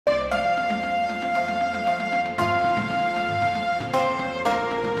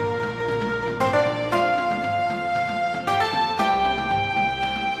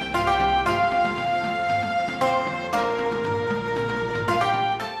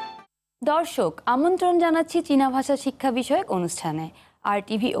দর্শক আমন্ত্রণ জানাচ্ছি চীনা ভাষা শিক্ষা বিষয়ক অনুষ্ঠানে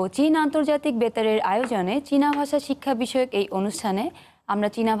RTV ও চীন আন্তর্জাতিক বেতারের আয়োজনে চীনা ভাষা শিক্ষা বিষয়ক এই অনুষ্ঠানে আমরা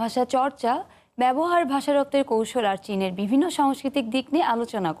চীনা ভাষা চর্চা ব্যবহার ভাষারত্বের কৌশল আর চীনের বিভিন্ন সাংস্কৃতিক দিক নিয়ে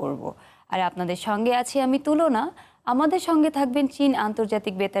আলোচনা করব আর আপনাদের সঙ্গে আছি আমি তুলনা আমাদের সঙ্গে থাকবেন চীন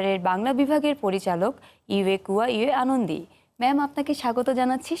আন্তর্জাতিক বেতারের বাংলা বিভাগের পরিচালক ইউয়ে আনন্দী ম্যাম আপনাকে স্বাগত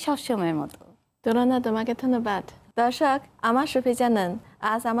জানাচ্ছি সবসময়ের মতো তুলনা তোমাকে ধন্যবাদ দর্শক আমার শুভে জানান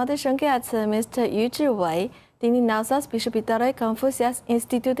আজ আমাদের সঙ্গে আছে মিস্টার ইউজিওয়াই তিনি নাওসাস বিশ্ববিদ্যালয় কনফুসিয়াস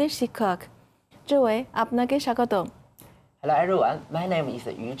ইনস্টিটিউটের শিক্ষক জিওয়াই আপনাকে স্বাগত Hello everyone, my name is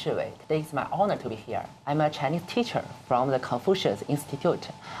Yu Zhiwei. Today is my honor to be here. I'm a Chinese teacher from the Confucius Institute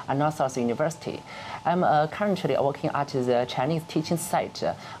at Natok University. I'm currently working at the Chinese teaching site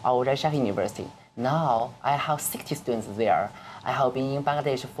of Rtv University. Now I have 60 students there. I have been in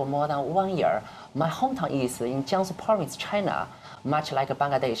Bangladesh for more than 1 year. My hometown is in Jiangsu province, China. Much like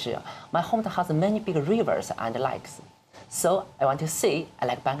Bangladesh, my hometown has many big rivers and lakes. So I want to say I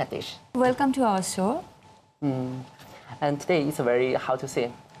like Bangladesh. Welcome to our show. And today is very, how to say,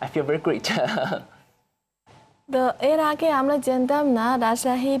 I feel very great. তো এর আগে আমরা জানতাম না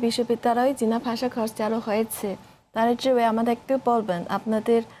রাজশাহী বিশ্ববিদ্যালয়ে চীনা ভাষা course চালু হয়েছে তার জিওয়াই আমাদের একটু বলবেন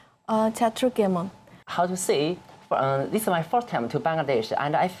আপনাদের ছাত্র কেমন How to say, this is my first time to Bangladesh,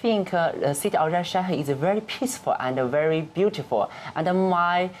 and I think the city of Rajshahi is very peaceful and very beautiful, and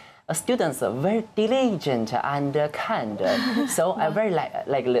my students are very diligent and kind, so I very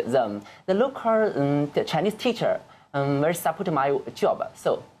like them. The local the Chinese teacher very support my job,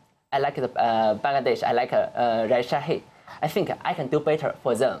 so I like the Bangladesh. I like Rajshahi. I think I can do better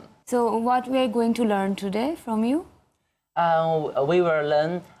for them. So what we are going to learn today from you? We will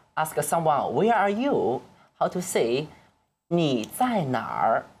learn. Ask someone, where are you? How to say, 你在哪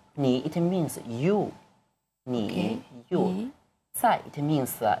儿? 你 it means you. 你 you. 在 it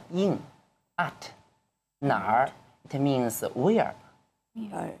means in, at. 哪儿 it means where.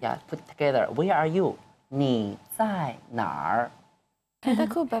 Yeah, put together. Where are you? 你在哪儿? এটা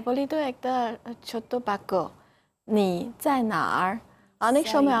খুব ব্যবহৃত একটা ছোট্ট বাক্য 你在哪儿 অনেক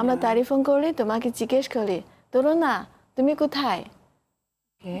সময় আমরা telephone করলে তোমাকে জিজ্ঞেস করি তুলনা তুমি কোথায়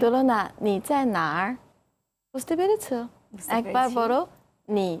তুলনা 你在哪儿 বুঝতে পেরেছো একবার বলো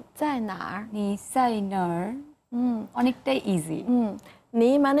你在哪儿 你在哪儿 অনেকটাই ইজি 你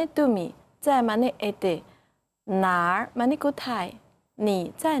মানে তুমি 在 মানে এতে 哪儿 মানে কোথায় 你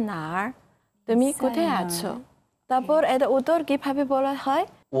在哪儿 তুমি কোথায় আছো তারপর এটা উত্তর কিভাবে বলা হয়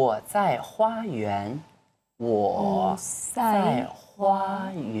我在花园我在花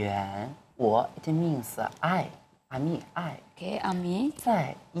园我 it means I Okay, আমি在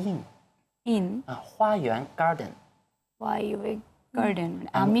in 花园 garden garden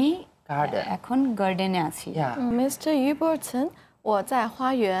আমি garden এখন গার্ডেনে আছি মিস্টার ইউ বলছেন 我在花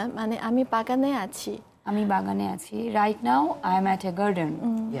园 মানে আমি বাগানে আছি আমি বাগানে আছি right now I am at a garden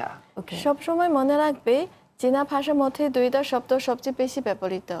okay সব সময় মনে রাখবে চীনা ভাষার মধ্যে দুইটা শব্দ সবচেয়ে বেশি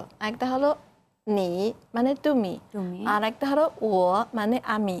ব্যবহৃত একটা হলো 你 মানে তুমি আর একটা হলো 我 মানে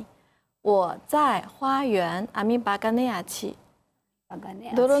আমি 我在花园 আমি বাগানে আছি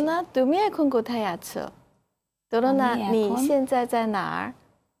তুলনা তুমি এখন কোথায় আছো তুলনা 你现在在哪儿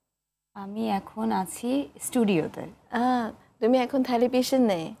আমি এখন আছি স্টুডিওতে তুমি এখন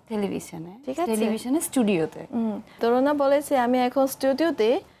টেলিভিশনে ঠিক আছে টেলিভিশনে স্টুডিওতে তুলনা বলেছে আমি এখন স্টুডিওতে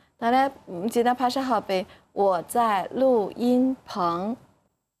তারা চীনা ভাষা হবে 我在录音棚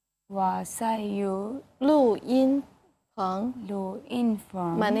我在录音棚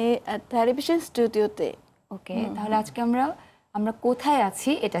মানে টেলিভিশন স্টুডিওতে ওকে তাহলে আজকে আমরা কোথায়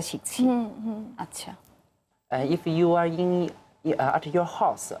আছি এটা শিখছি আচ্ছা if you are at your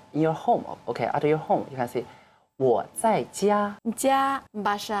house in your home okay at your home you can say 我在家家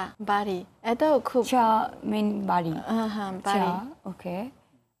বাসা বাড়ি এটাও খুব cha mean বাড়ি বাড়ি okay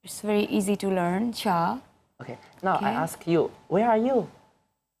it's very easy to learn cha okay now I ask you where are you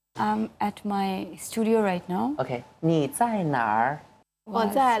I'm at my studio right now okay 你在哪儿我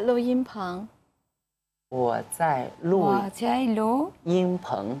在录音棚我在录音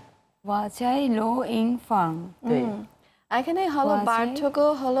棚我在录音房对এখানে হলো পার্থক্য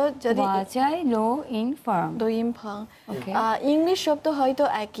হলো যদি 我在录音房 ইংলিশ শব্দ হয়তো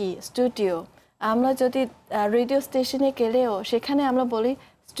একই স্টুডিও আমরা যদি রেডিও স্টেশনে গেলেও সেখানে আমরা বলি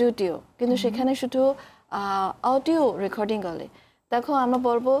স্টুডিও কিন্তু সেখানে শুধু অডিও রেকর্ডিং করে তখন আমরা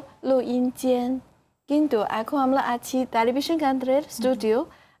বলবো 录音间 কিন্তু এখন আমরা আছি টেলিভিশন কেন্দ্রের স্টুডিও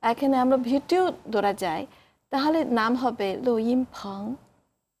এখানে আমরা ভিডিও ধরা যায় তাহলে নাম হবে 录音棚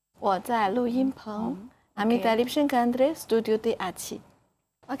我在录音棚আমি টেলিভিশন কেন্দ্রের স্টুডিওতে আছি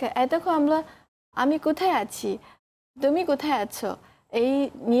ওকে এই দেখো আমরা আমি কোথায় আছি তুমি কোথায় আছো এই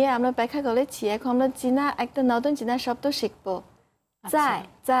নিয়ে আমরা ব্যাখ্যা করেছি এখন আমরা চীনা একটা নতুন চীনা শব্দ শিখবো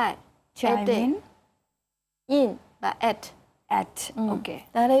在 Chime in in বা at ওকে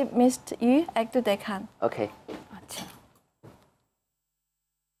তাহলে মিস্ট ইউ একটু দেখান Okay. আচ্ছা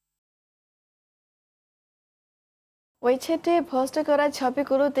ওয়েবসাইটে পোস্ট করা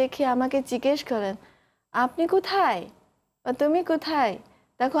ছবিগুলো দেখে আমাকে জিজ্ঞেস করেন আপনি কোথায় বা তুমি কোথায়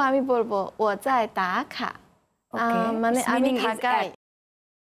দেখো আমি বলবো 我在打卡 Okay. মানে Its আমি meaning is ঢাকায়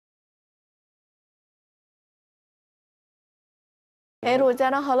এর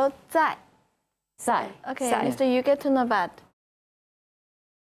উচ্চারণ হলো 在 সাই Okay, Mr. You get to know that.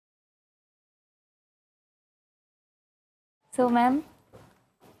 So ma'am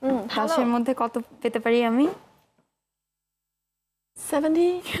Hello. 10-এর মধ্যে কত পেতে পারি আমি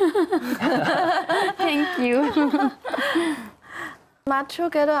 70. থ্যাংক ইউ মাত্র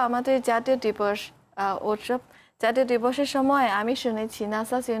গেল আমাদের জাতীয় দিবস উৎসব জাতীয় দিবসের সময় আমি শুনেছি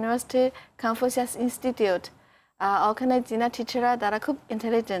নাসাস ইউনিভার্সিটির কনফুসিয়াস ইনস্টিটিউট ওখানে চীনা টিচাররা তারা খুব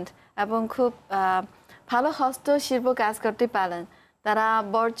ইন্টেলিজেন্ট এবং খুব ভালো হস্তশিল্প কাজ করতে পারেন তারা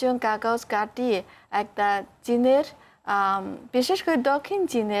বর্জন কাগজ কাটিয়ে একটা চীনের বিশেষ করে দক্ষিণ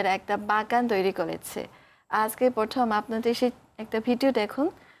চীনের একটা বাগান তৈরি করেছে আজকে প্রথম আপনাদের সেই একটা ভিডিও দেখুন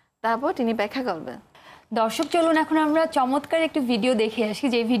তারপর তিনি ব্যাখ্যা করবেন দর্শক চলুন এখন আমরা চমৎকার একটি ভিডিও দেখে আসি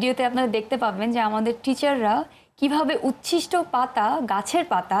যে ভিডিওতে আপনারা দেখতে পাবেন যে আমাদের টিচাররা কিভাবে উচ্ছিষ্ট পাতা গাছের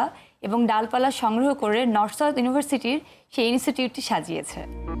পাতা এবং ডালপালা সংগ্রহ করে নর্থ সাউথ ইউনিভার্সিটির সেই ইনস্টিটিউটটি সাজিয়েছে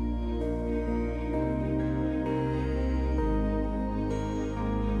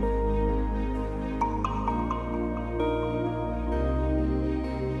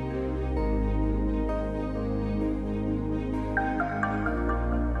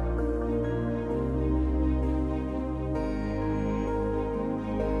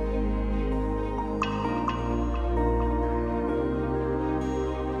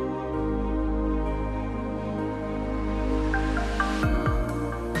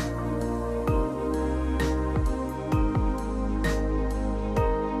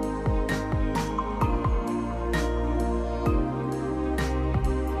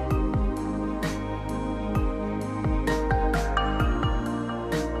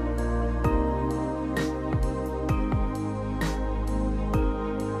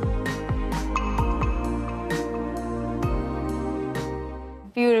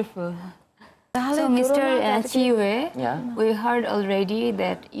Beautiful. So, Mr. Chiwe, Yeah. we heard already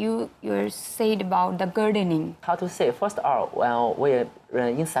that you said about the gardening. How to say? First of all, well, we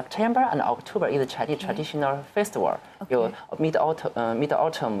in September and October is the Chinese traditional festival. Mid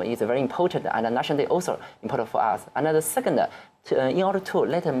autumn is very important, and the National Day also important for us. And the second, in order to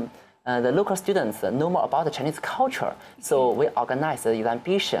let them. The local students know more about the Chinese culture, so we organize the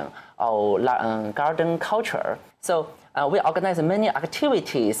exhibition of garden culture. So we organize many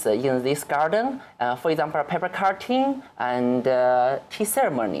activities in this garden. For example, paper cutting and tea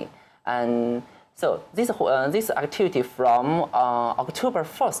ceremony. And so this activity from October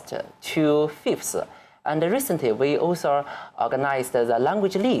 1st to 5th. And recently, we also organized the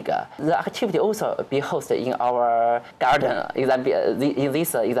Language League. The activity also be hosted in our garden in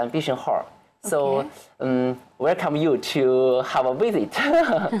this exhibition hall. So, welcome you to have a visit.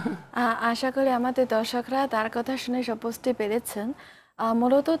 আশা করি আমাদের দর্শকরা তার কথা শুনে সব বুঝতে পেরেছেন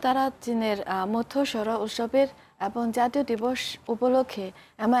মূলত তারা চীনের মধ্যশরা উৎসবের এবং জাতীয় দিবস উপলক্ষে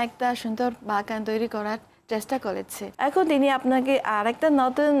এমন একটা সুন্দর বাগান তৈরি করার চেষ্টা করেছে এখন তিনি আপনাকে আরেকটা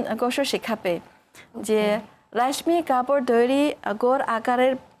নতুন কৌশল শেখাবে যে রেশমি কাপড় তৈরি গোর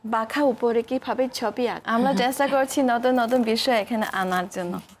আকারের বাঁকা উপরে কিভাবে ছবি আমরা চেষ্টা করছি নতুন নতুন বিষয় এখানে আনার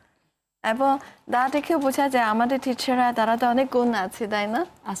জন্য এবং তা দেখে বোঝা যায় আমাদের টিচাররা তারা তো অনেক গুণ আছে তাই না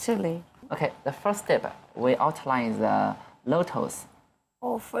আসলে Okay, the first step, we outline the lotus.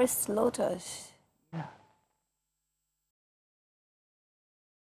 Oh, first lotus. Yeah.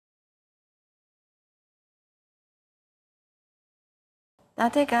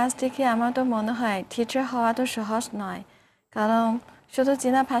 তাতে গাছ দেখে আমার তো মনে হয় টিচার হওয়া তো সহজ নয় কারণ শুধু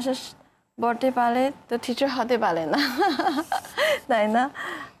চীনা ভাষা বলতে পারলে তো টিচার হতে পারে না তাই না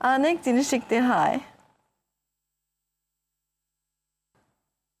অনেক জিনিস শিখতে হয়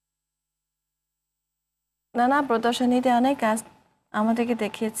নানা প্রদর্শনীতে অনেক গাছ আমাদেরকে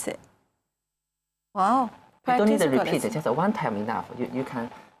দেখিয়েছে wow You don't need to repeat, just one time enough. You can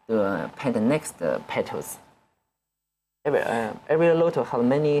paint the next petals. Every lotus has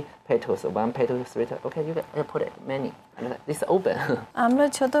many petals. One petal, three. Okay, you can put it many. And this is open. আমরা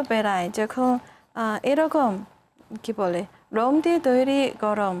ছোটবেলায় যখন এরকম কি বলে রং দিয়ে তৈরি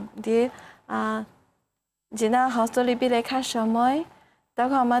গরম দিয়ে চীনা হস্তলিপি লেখার সময়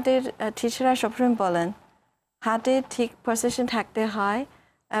তখন আমাদের টিচাররা সবসময় বলেন হাতে ঠিক পজিশন থাকতে হয়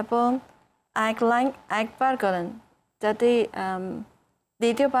এবং এক লাইন একবার করেন যাতে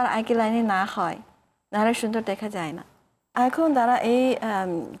দ্বিতীয়বার একই লাইনে না হয় নাহলে সুন্দর দেখা যায় না এখন তারা এই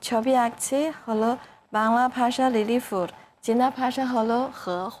ছবি আঁকছে হলো বাংলা ভাষা লিলি ফুল চীনা ভাষা হলো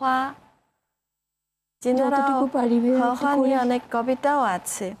হেহোয়া হেহোয়া নিয়ে অনেক কবিতাও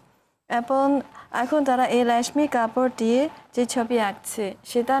আছে এবং এখন তারা এই রেশমি কাপড় দিয়ে যে ছবি আঁকছে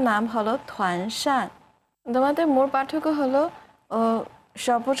সেটার নাম হলো থানশান তোমাদের মূল পার্থক্য হলো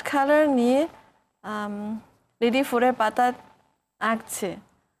সবুজ কালার নিয়ে লিলি ফুলের পাতা আঁকছে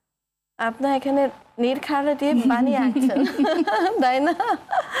আপনার এখানে নীল কালার দিয়ে বানিয়ে আঁকছেন তাই না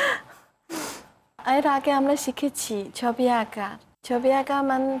এর আগে আমরা শিখেছি ছবি আঁকা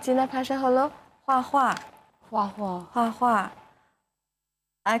মানে চীনা ভাষা হলো হওয়া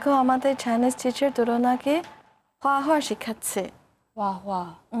এখন আমাদের চাইনিজ টিচার তুলনাকে হওয়া শিখাচ্ছে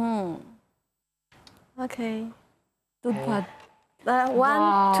ওকে ধন্যবাদ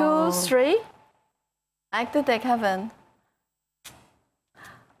 1 2 3 আঁকতে দেখাবেন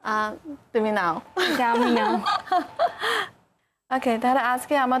তুমি নাও আমি না ওকে তাহলে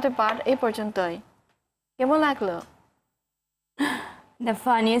আজকে আমাদের পাঠ এই পর্যন্তই কেমন লাগলো the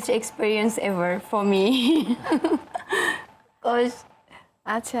funniest experience ever for me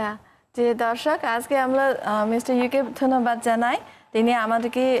আচ্ছা যে দর্শক আজকে আমরা মিস্টার ইউকে ধন্যবাদ জানাই তিনি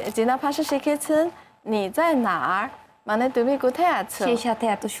আমাদেরকে চীনা ভাষা শিখিয়েছেন নি যায় নার মানে তুমি কোথায় আছো সেই সাথে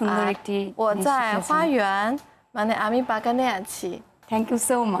এত সুন্দর একটি 我在花园 মানে আমি বাগানে আছি Thank you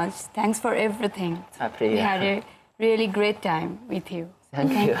so much. Thanks for everything. My pleasure. We had a really great time with you.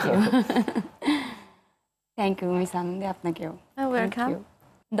 Thank you. Thank you, Miss Anandi, আপনাকেও। welcome.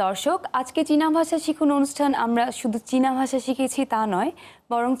 দর্শক আজকে চীনা ভাষা শিখুন অনুষ্ঠান আমরা শুধু চীনা ভাষা শিখেছি তা নয়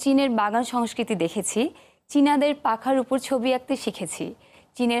বরং চীনের বাগান সংস্কৃতি দেখেছি চীনাদের পাখার উপর ছবি আঁকতে শিখেছি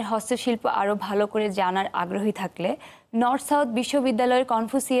চীনের হস্তশিল্প আরও ভালো করে জানার আগ্রহী থাকলে নর্থ সাউথ বিশ্ববিদ্যালয়ের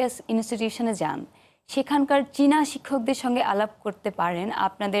কনফুসিয়াস ইনস্টিটিউশনে যান সেখানকার চীনা শিক্ষকদের সঙ্গে আলাপ করতে পারেন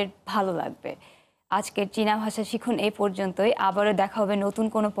আপনাদের ভালো লাগবে আজকের চীনা ভাষা শিখুন এই পর্যন্তই আবারও দেখা হবে নতুন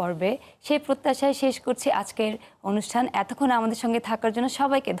কোনো পর্বে সেই প্রত্যাশায় শেষ করছি আজকের অনুষ্ঠান এতক্ষণ আমাদের সঙ্গে থাকার জন্য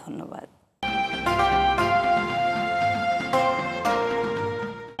সবাইকে ধন্যবাদ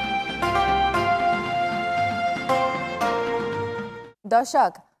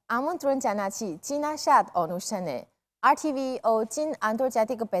দর্শক আমন্ত্রণ জানাচ্ছি চীনা স্বাদ অনুষ্ঠানে RTV ও চীন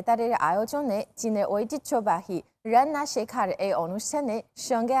আন্তর্জাতিক বেতারের আয়োজনে চীনের ঐতিহ্যবাহী রান্না শেখার এই অনুষ্ঠানে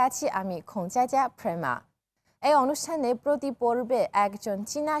সঙ্গে আছি আমি খোংজাজা প্রেমা এই অনুষ্ঠানে প্রতি পর্বে একজন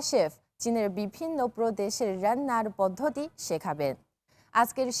চীনা শেফ চীনের বিভিন্ন প্রদেশের রান্নার পদ্ধতি শেখাবেন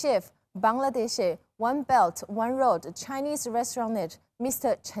আজকের শেফ বাংলাদেশে one belt one road Chinese রেস্টুরেন্টের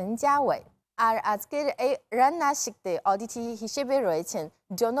মিস্টার ছেন জিয়াওয়ে আর আজকের এই রান্না শিখতে অতিথি হিসেবে রয়েছেন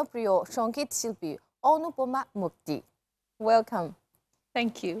জনপ্রিয় সঙ্গীত শিল্পী অনুপমা মুক্তি ওয়েলকাম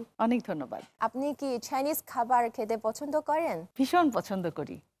থ্যাংক ইউ অনেক ধন্যবাদ আপনি কি চাইনিজ খাবার খেতে পছন্দ করেন ভীষণ পছন্দ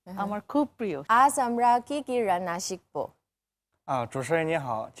করি আমার খুব প্রিয় আজ আমরা কি কি রান্না শিখব 主持人你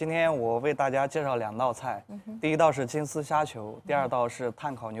好，今天我为大家介绍2道菜，第一道是金丝虾球，第二道是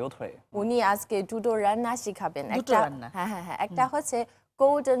炭烤牛腿。 উনি আজকে দুটো রান্না শিখাবেন দুটো রান্না। হ্যাঁ একটা হচ্ছে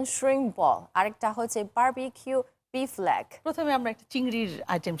গোল্ডেন শ্রিম্প বল আরেকটা হচ্ছে বারবিকিউ বিফ লেগ প্রথমে আমরা একটা চিংড়ির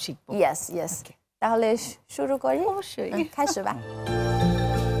আইটেম শিখবো yes তাহলে শুরু করি অবশ্যই 开始吧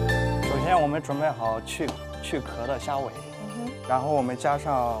首先我们准备好去壳的虾尾，然后我们加上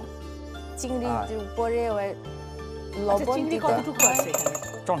চিংড়ির উপরে ওই আচ্ছা, লবণ চিংড়ি দিতে কতটুকু আছে এখানে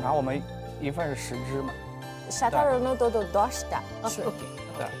正常我们一份是10只嘛， সাধারণত তো 10টা ওকে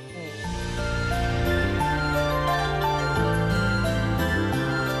对，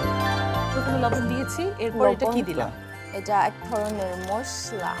 প্রথমে লবণ দিয়েছি এরপর এটা কি দিলাম এটা এক ধরনের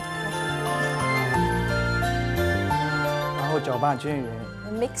মশলা 然后搅拌均匀，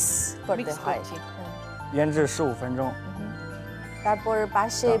 মিক্স করতে মিক্স হয় করছি腌制15分钟。 তারপর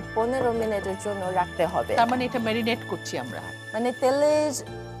পাশে 15 মিনিটের জন্য রাখতে হবে তার মানে এটা ম্যারিনেট করছি আমরা মানে তেলের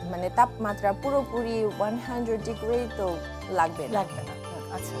মানে তাপমাত্রা পুরোপুরি 100 ডিগ্রি তো লাগবে না লাগবে না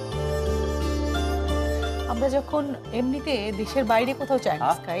আচ্ছা আমরা যখন এমনিতে দেশের বাইরে কোথাও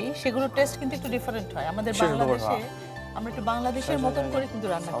চাইনিজ খাই সেগুলো টেস্ট কিন্তু একটু ডিফারেন্ট হয় আমাদের সেটা তো বাংলাদেশে বলবো। আমরা একটু বাংলাদেশের মতন করে কিন্তু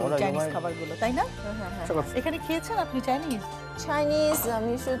রান্না করি খাবারটা চাইনিজ যেমন- খাবারগুলো তাই না 这个 এখানে খেয়েছেন আপনি চাইনিজ চাইনিজ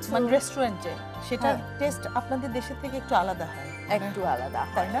আমি শুধু মানে রেস্টুরেন্টে সেটা হ্যাঁ। টেস্ট আপনাদের দেশের থেকে একটু আলাদা হয় একটু আলাদা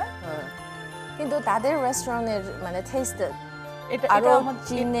তাই না হ্যাঁ। কিন্তু তাদের রেস্টুরেন্টের মানে টেস্ট এটা আরো এটা আমাদের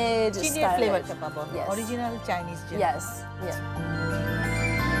চীনের চীনের style-এর। ফ্লেভারটা পাবো Yes. অরিজিনাল চাইনিজ Yes,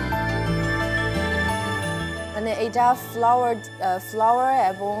 মানে এটা ফ্লাওয়ার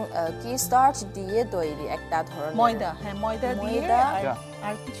এবং কি স্টার্চ দিয়ে তৈরি একটা ধরনের ময়দা হ্যাঁ ময়দা দিয়ে ময়দা আর Yeah.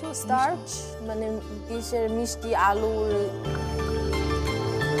 আর কিছু স্টার্চ মানে ডিশের মিষ্টি আলুর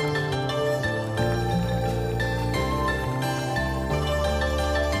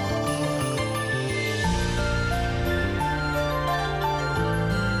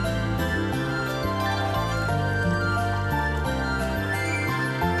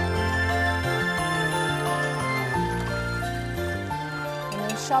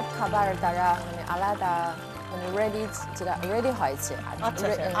সব খাবার তারা মানে আলাদা মানে রেডি হয়েছে আচ্ছা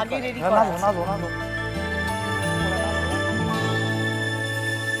আগে রেডি না করা না আছে। না না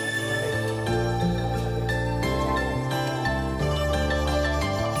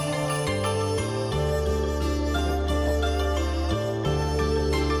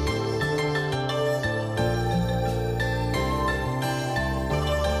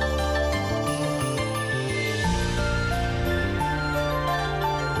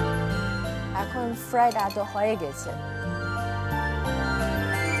এখন ফ্রাইড আটো হয়ে গেছে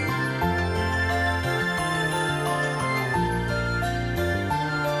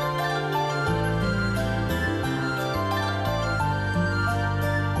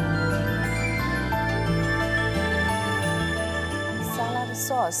salad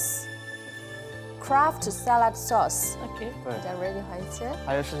sauce craft salad sauce ওকে 对， এটা রেডি হয়েছে 还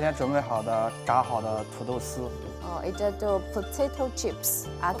有事先准备好的炸好的土豆丝， এটা তো পটেটো চিপস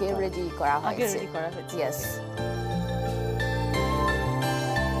আগে রেডি করা আগে হয়েছে রেডি করা হয়েছে ইয়েস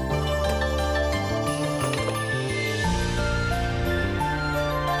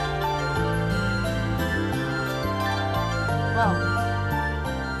ওয়াও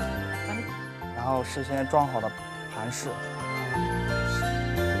然后事先装好的盘饰，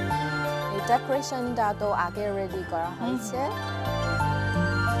 এই ডেকোরেশনটা তো আগে রেডি করা হয়েছে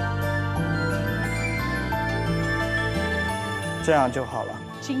这样就好了。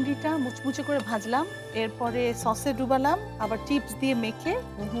 চিংড়িটা মুচমুচে করে ভাজলাম এরপরে সসে ডুবালাম আবার চিপস দিয়ে মেখে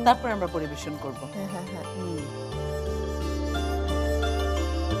তারপর আমরা পরিবেশন করব হ্যাঁ হ্যাঁ হ্যাঁ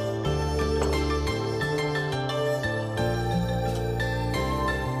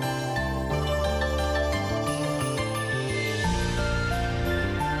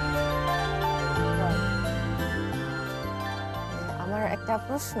আমার একটা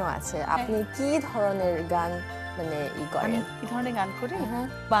প্রশ্ন আছে আপনি কি ধরনের গান মানে আমি করেন কি ধরনের গান করি হ্যাঁ।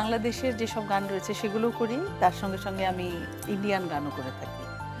 বাংলাদেশের যেসব গান রয়েছে সেগুলোও করি তার সঙ্গে সঙ্গে আমি ইন্ডিয়ান গানও করে থাকি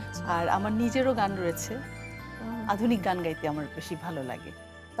আর আমার নিজেরও গান রয়েছে আধুনিক গান গাইতে আমার বেশি ভালো লাগে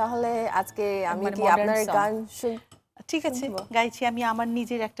তাহলে আজকে আমি মানে কি modern আপনার song। গান ঠিক আছে শুনবো। গাইছি আমি আমার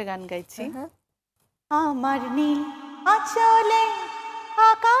নিজের একটা গান গাইছি হ্যাঁ। আমার নীল আঁচলে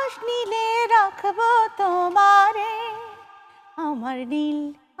আকাশ নীলে রাখবো তোমারে আমার নীল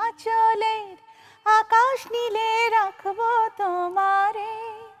আঁচলে আকাশ নীলে রাখবো তোমারে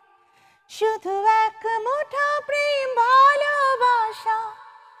শুধু এক মুঠো প্রেম ভালোবাসা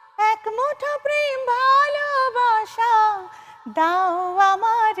এক মুঠো প্রেম ভালোবাসা দাও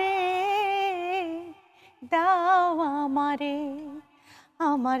আমারে দাও আমারে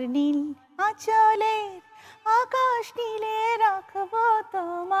আমার নীল আঁচলে আকাশ নীলে রাখবো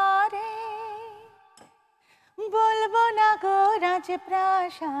তোমারে বলবো না গো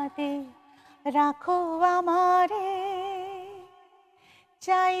রাজপ্রাসাদে রাখো আমারে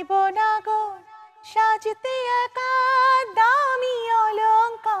চাইবো না গো সাজতে একা দামি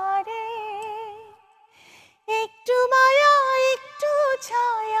অলংকারে একটু মায়া একটু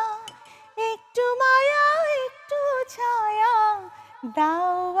ছায়া একটু মায়া একটু ছায়া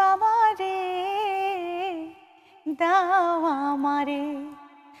দাও আমারে দাও আমারে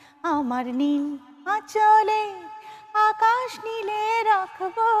আমার নীল আঁচলে আকাশ নীলে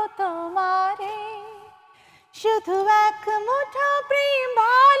রাখবো তোমারে শুধু এক মুঠো প্রেম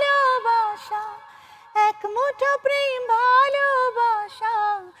ভালোবাসা এক মুঠো প্রেম ভালোবাসা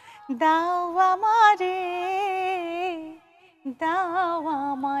দাও আমারে দাও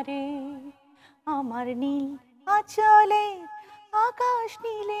আমারে আমার নীল আঁচলে আকাশ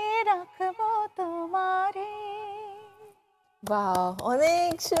নীলে রাখবো তোমারে বাহ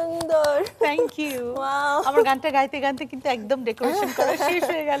অনেক সুন্দর থ্যাংক ইউ ওয়াও আমার গানটা গাইতে গাইতে কিন্তু একদম ডেকোরেশন করা শেষ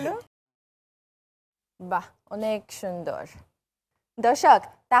হয়ে গেল বাহ অনেক সুন্দর দর্শক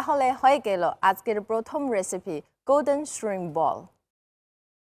তাহলে হয়ে গেল আজকের প্রথম রেসিপি গোল্ডেন শ্রিম্প বল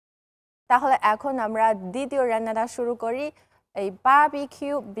তাহলে এখন আমরা দ্বিতীয় রান্নাটা শুরু করি এই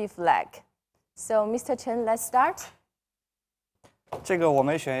barbecue beef leg So Mr. Chen let's start 这个我们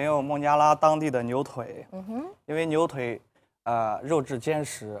选用孟加拉当地的牛腿，因为牛腿肉质坚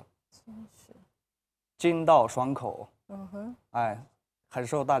实，筋道爽口，哎，很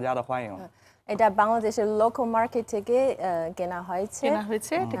受大家的欢迎。 এটা বাংলাদেশের লোকাল মার্কেট থেকে কেনা হয়েছে কেনা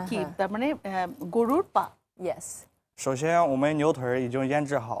হয়েছে এটা কি তার মানে গরুর পা ইয়েস 首先我们牛腿已经腌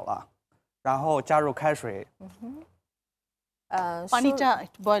制好了，然后加入开水。 পানিটা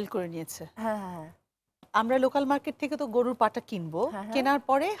বয়েল করে নিয়েছে হ্যাঁ হ্যাঁ আমরা লোকাল মার্কেট থেকে তো গরুর পাটা কিনবো কেনার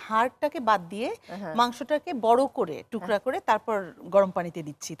পরে হাড়টাকে বাদ দিয়ে মাংসটাকে বড় করে টুকরা করে তারপর গরম পানিতে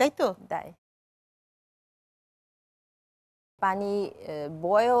দিচ্ছি তাই তো তাই পানি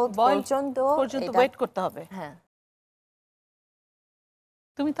বয়েল পর্যন্ত ওয়েট করতে হবে হ্যাঁ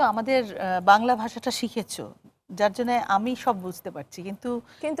তুমি তো আমাদের বাংলা ভাষাটা শিখেছো যার জন্য আমি সব বুঝতে পারছি কিন্তু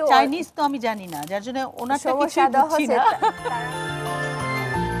চাইনিজ তো আমি জানি না যার জন্য ওনারটা কিছুই বুঝছি না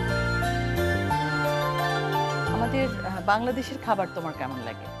আমাদের বাংলাদেশের খাবার তোমার কেমন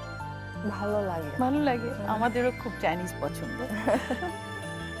লাগে ভালো লাগে ভালো লাগে আমাদেরও খুব চাইনিজ পছন্দ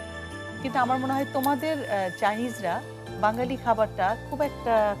কিন্তু আমার মনে হয় তোমাদের চাইনিজরা বাঙালি খাবারটা খুব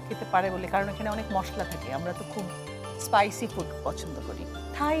একটা খেতে পারে বলে কারণ এখানে অনেক মশলা থাকে আমরা তো খুব স্পাইসি ফুড পছন্দ করি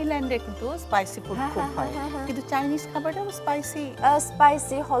থাইল্যান্ডে কিন্তু স্পাইসি ফুড খুব হয় কিন্তু চাইনিজ খাবারটাও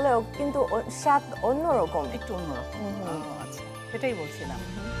স্পাইসি হলেও কিন্তু স্বাদ অন্যরকম একটু অন্যরকম আচ্ছা সেটাই বলছিলাম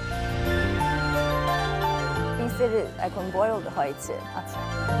পিসের এখন বয়েলড হয়েছে আচ্ছা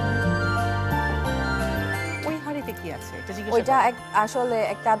ওই হাঁড়িতে কি আছে এটা জিজ্ঞাসা ওইটা আসলে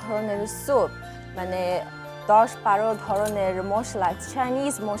একটা ধরনের স্যুপ মানে 10-12 ধরনের মশলা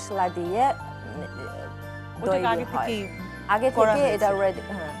চাইনিজ মশলা দিয়ে আগে থেকে এটা রেডি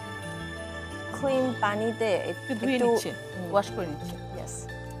হ্যাঁ ক্রিম পানিতে একটু ধুয়ে নিচ্ছে ওয়াশ করে নিচ্ছে यस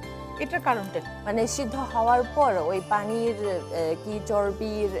এটার কারণটা মানে সিদ্ধ হওয়ার পর ওই পানির কি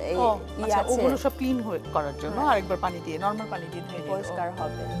চর্বির এই আছে ওগুলো সব ক্লিন করার জন্য আরেকবার পানি দিয়ে নরমাল পানি দিয়ে ধুয়ে পরিষ্কার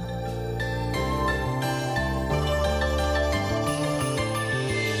হবে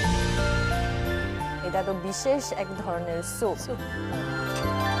এটা তো বিশেষ এক ধরনের স্যুপ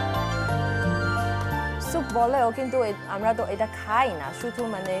স্যুপ বলেও কিন্তু আমরা তো এটা খাই না শুধু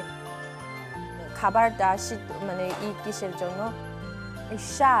মানে খাবারটা মানে কিসের জন্য এই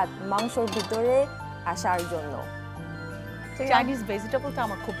স্বাদ মাংসের ভিতরে আসার জন্য চাইনিজ ভেজিটেবলটা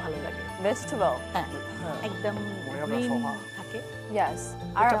আমার খুব ভালো লাগে ভেজিটেবল হ্যাঁ একদম গ্রিন থাকে ইয়েস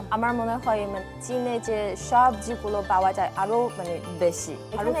আর আমার মনে হয় মানে চীনে যে সবজিগুলো পাওয়া যায় আরো মানে বেশি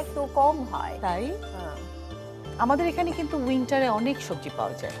এখানে একটু কম হয় তাই আমাদের এখানে কিন্তু উইন্টারে অনেক সবজি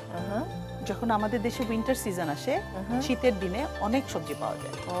পাওয়া যায় যখন আমাদের দেশে উইন্টার সিজন আসে শীতের দিনে অনেক সবজি পাওয়া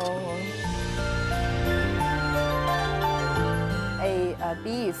যায় এই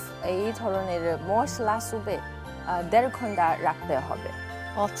বিফ এই ধরনের মশলা সুপে 1.5 ঘন্টা রাখতে হবে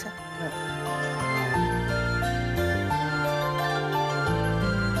আচ্ছা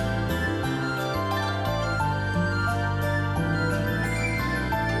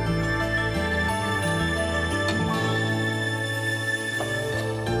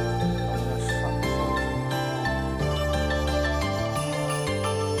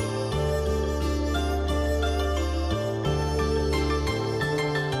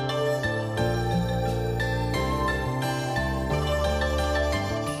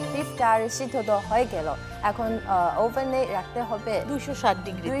আর সিদ্ধ হয়ে গেল এখন ওভেনে রাখতে হবে 260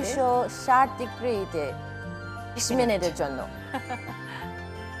 ডিগ্রিতে 260 ডিগ্রিতে 20 মিনিটের জন্য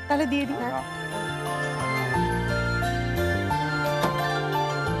তাহলে দিয়ে দিই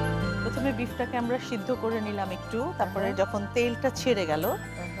প্রথমে বিফটাকে আমরা সিদ্ধ করে নিলাম একটু তারপরে যখন তেলটা ছেড়ে গেল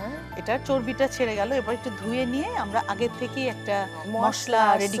এটা চর্বিটা ছেড়ে গেল এবার একটু ধুয়ে নিয়ে আমরা আগে থেকেই একটা মশলা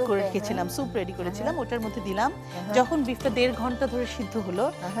রেডি করে রেখেছিলাম স্যুপ রেডি করেছিলাম ওটার মধ্যে দিলাম যখন বিফটা 1.5 ঘন্টা ধরে সিদ্ধ হলো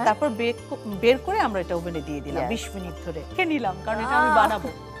তারপর বের করে আমরা এটা ওভেনে দিয়ে দিলাম 20 মিনিট ধরে খেয়ে নিলাম কারণ এটা আমি বানাবো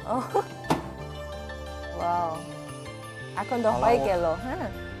ওয়াও এখন তো হয়ে গেল হ্যাঁ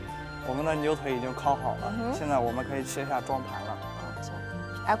我们的牛腿已经烤好了，现在我们可以切下装盘了。 আচ্ছা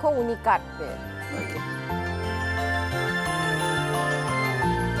এখন উনি কাটবে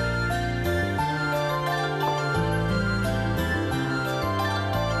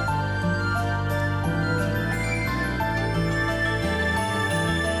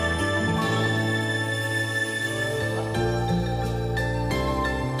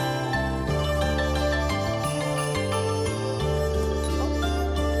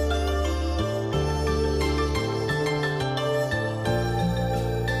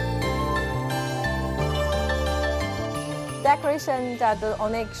ডেকোরেশনটা তো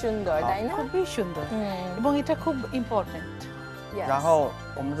অনেক সুন্দর তাই না খুবই সুন্দর এবং এটা খুব ইম্পর্টেন্ট 然后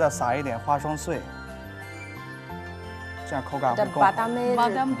我们再撒一点花生碎，这样口感会更好。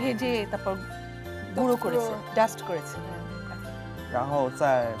 বাদাম ভেজে তারপর গুঁড়ো করেছে ডাস্ট করেছে 然后再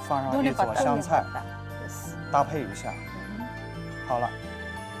放上一撮香菜，搭配一下。好了，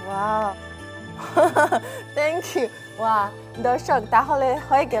 ওয়াও থ্যাংক ইউ ওয়া দর্শক তাহলে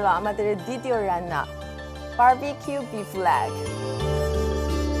হয়ে গেল আমাদের দ্বিতীয় রান্না বারবিকিউ বিফ লেগ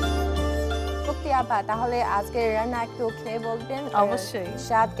মুক্তি আপা তাহলে আজকে রান্না একটু খেয়ে বলবেন অবশ্যই।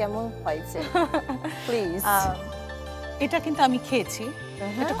 স্বাদ কেমন হয়েছে প্লিজ এটা কিন্তু আমি খেয়েছি,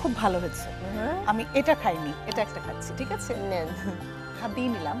 এটা খুব ভালো হয়েছে। আমি এটা খাইনি, এটা একটা খাচ্ছি, ঠিক আছে? নেন দিয়ে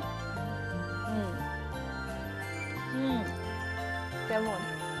নিলাম। কেমন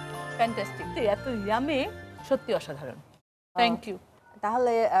ফ্যান্টাস্টিক, এত ইয়ামে, সত্যি অসাধারণ। Thank you.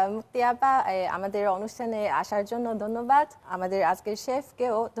 তাহলে মুক্তি আপা আমাদের অনুষ্ঠানে আসার জন্য ধন্যবাদ। আমাদের আজকের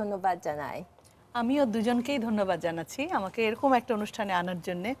শেফকেও ধন্যবাদ জানাই। আমিও দুজনকেই ধন্যবাদ জানাচ্ছি আমাকে এরকম একটা অনুষ্ঠানে আনার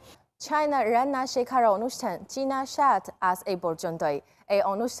জন্য। চায়না রান্না শেখার অনুষ্ঠান চীনা স্বাদ আজ এই পর্যন্তই। এই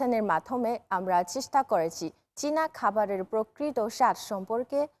অনুষ্ঠানের মাধ্যমে আমরা চেষ্টা করেছি চীনা খাবারের প্রকৃত স্বাদ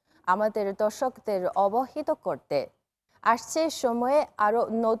সম্পর্কে আমাদের দর্শকদের অবহিত করতে। আসছে সময়ে আরও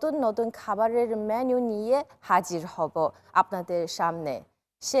নতুন নতুন খাবারের মেনু নিয়ে হাজির হব আপনাদের সামনে।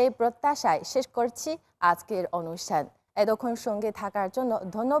 সেই প্রত্যাশায় শেষ করছি আজকের অনুষ্ঠান। এতক্ষণ সঙ্গে থাকার জন্য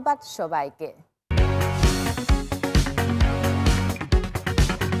ধন্যবাদ সবাইকে।